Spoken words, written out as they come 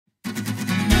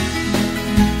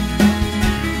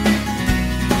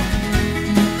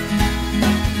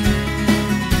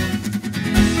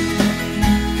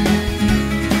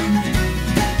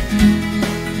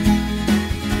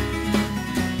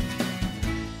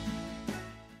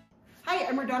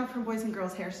I'm Radona from Boys and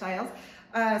Girls Hairstyles.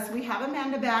 So we have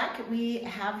Amanda back. We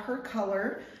have her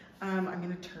color. I'm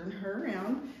gonna turn her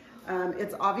around.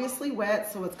 It's obviously wet,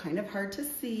 so it's kind of hard to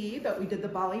see, but we did the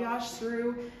balayage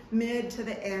through mid to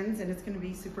the ends, and it's gonna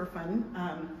be super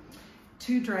fun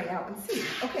to dry out and see.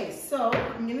 Okay, so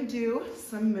I'm gonna do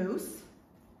some mousse.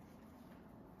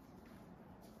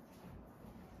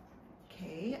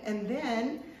 Okay, and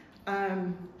then,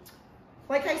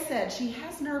 like I said, she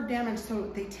has nerve damage, so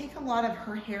they take a lot of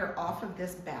her hair off of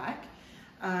this back,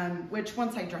 which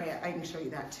once I dry it, I can show you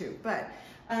that too. But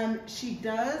she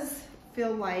does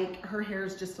feel like her hair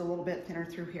is just a little bit thinner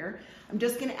through here. I'm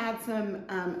just gonna add some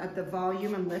of the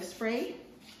volume and lift spray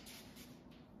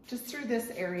just through this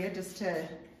area, just to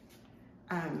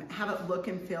have it look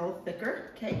and feel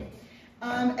thicker, okay?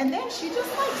 And then she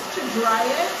just likes to dry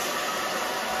it.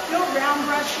 No round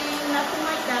brushing, nothing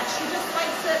like that. She just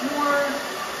likes it more,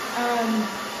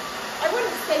 I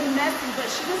wouldn't say messy, but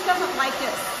she just doesn't like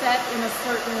it set in a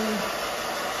certain,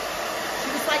 she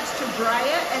just likes to dry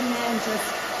it and then just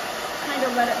kind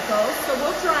of let it go. So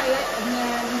we'll dry it and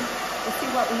then we'll see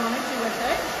what we want to do with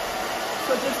it.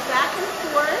 So just back and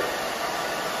forth.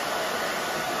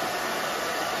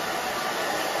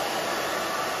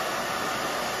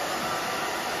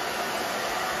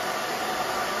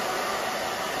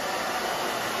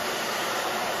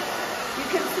 You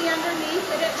can see underneath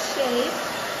that it's shaved.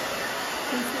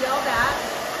 You can see all that.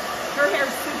 Her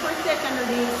hair's super thick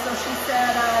underneath, so she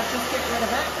said, just get rid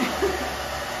of it.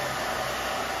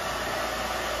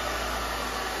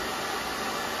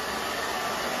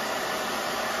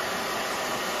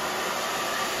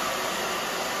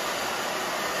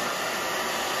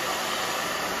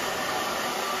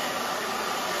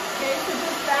 Okay, so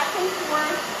just back and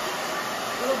forth,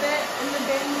 a little bit in the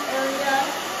bang area.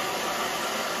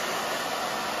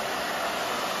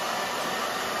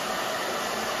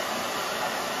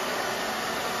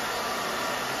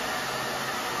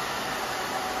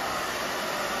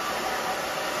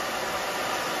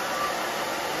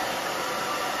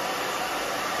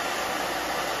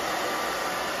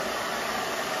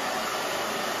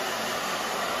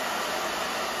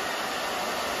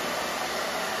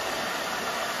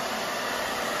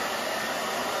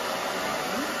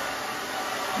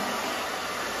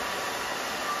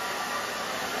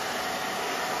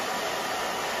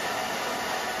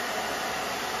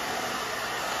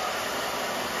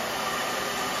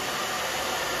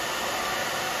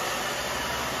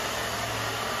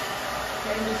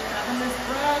 And just grabbing this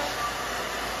brush,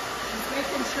 just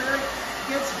making sure it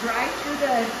gets dry through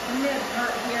the mid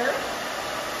part here.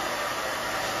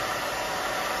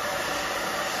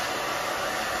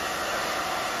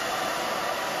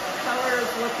 The color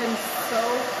is looking so,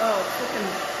 oh, it's looking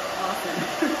awesome.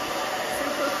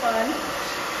 Super fun.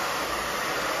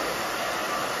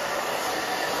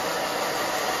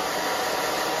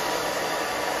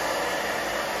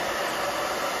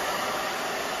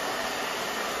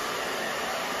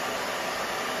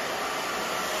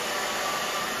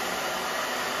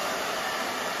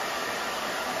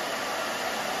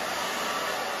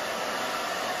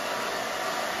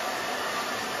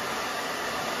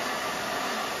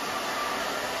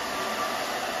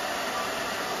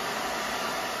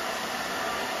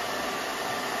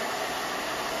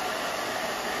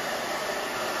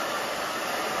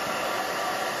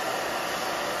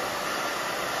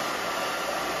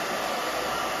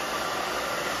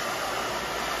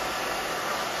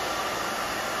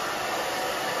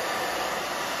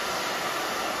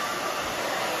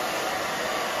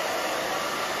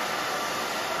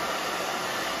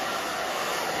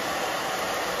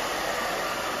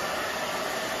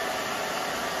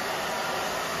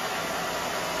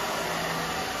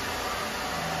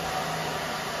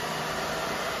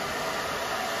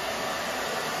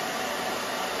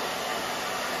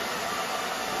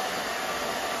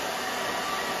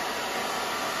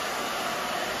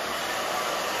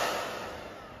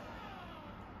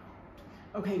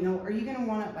 Okay, now are you gonna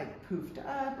want it like poofed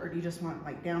up, or do you just want it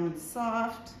like down and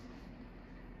soft?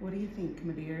 What do you think,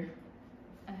 my dear?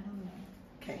 I don't know.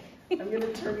 Okay, I'm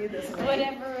gonna turn you this way.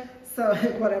 Whatever. So,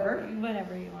 whatever.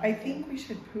 Whatever you want. I think we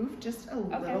should poof just a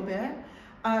little bit.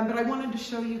 But I wanted to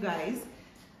show you guys,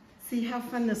 see how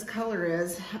fun this color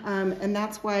is. And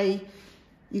that's why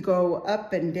you go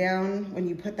up and down when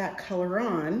you put that color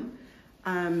on.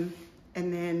 And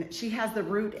then she has the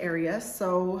root area,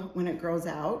 so when it grows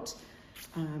out,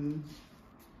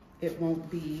 it won't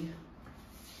be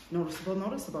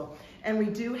noticeable. And we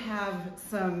do have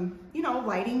some, you know,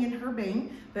 lighting in her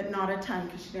bang, but not a ton,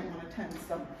 because she didn't want a ton.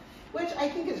 So, which I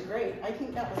think is great. I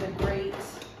think that was a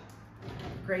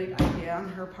great idea on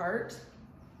her part.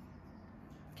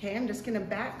 Okay, I'm just gonna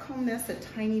back comb this a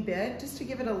tiny bit just to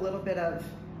give it a little bit of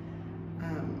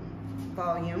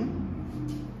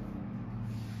volume.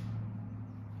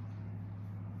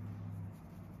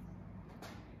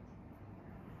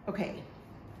 Okay,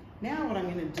 now what I'm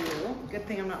gonna do, good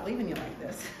thing I'm not leaving you like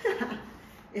this,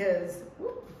 is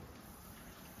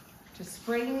just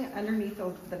spraying underneath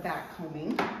the back combing,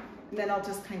 and then I'll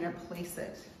just kind of place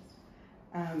it.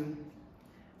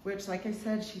 Which, like I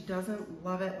said, she doesn't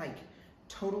love it like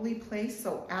totally placed,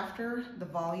 so after the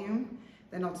volume,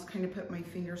 then I'll just kind of put my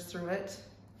fingers through it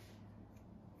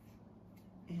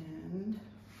and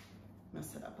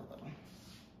mess it up a little.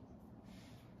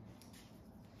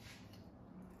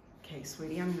 Okay,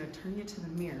 sweetie, I'm gonna turn you to the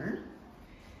mirror.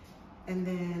 And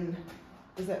then,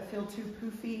 does that feel too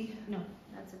poofy? No,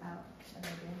 that's about what I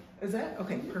did. Is it?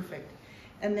 Okay, perfect.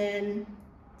 And then,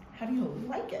 how do you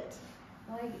like it?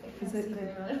 Like, Is it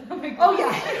good? Oh my god. Oh yeah,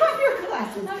 I have your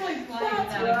glasses. I'm like flying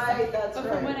That's down. right, that's But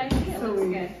right. from what I see, it looks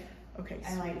good. Okay,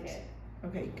 I like sweet. it.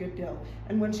 Okay, good deal.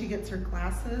 And when she gets her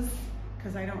glasses,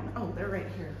 because I don't, oh, they're right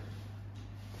here.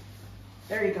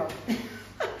 There you go.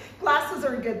 Glasses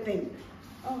are a good thing.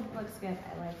 Oh, it looks good.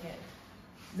 I like it.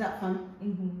 Is that fun?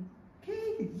 Mm-hmm.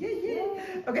 Okay,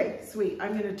 yeah. Okay, sweet.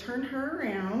 I'm gonna turn her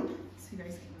around so you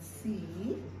guys can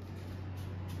see.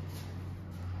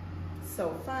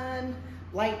 So fun,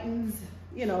 lightens,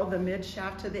 you know, the mid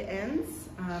shaft to the ends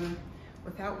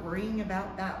without worrying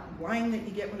about that line that you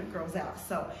get when it grows out.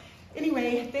 So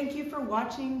anyway, thank you for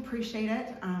watching, appreciate it.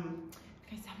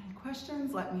 If you guys have any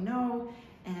questions, let me know,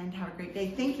 and have a great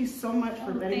day. Thank you so much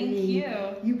for letting me,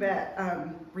 you bet,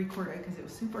 record it, because it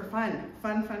was super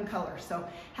fun color. So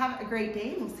have a great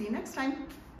day, and we'll see you next time.